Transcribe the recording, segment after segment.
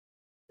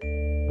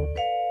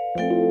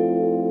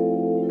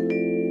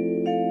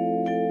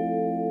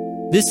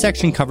This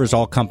section covers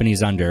all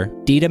companies under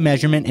Data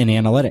Measurement and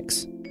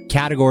Analytics,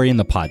 category in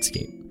the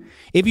Podscape.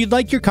 If you'd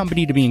like your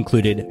company to be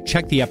included,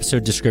 check the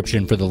episode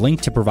description for the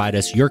link to provide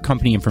us your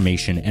company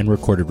information and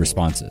recorded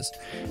responses.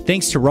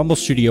 Thanks to Rumble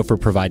Studio for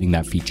providing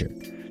that feature.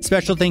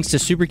 Special thanks to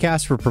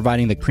Supercast for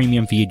providing the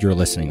premium feed you're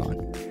listening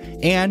on.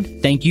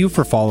 And thank you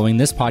for following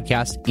this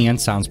podcast and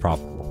Sounds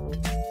Problem.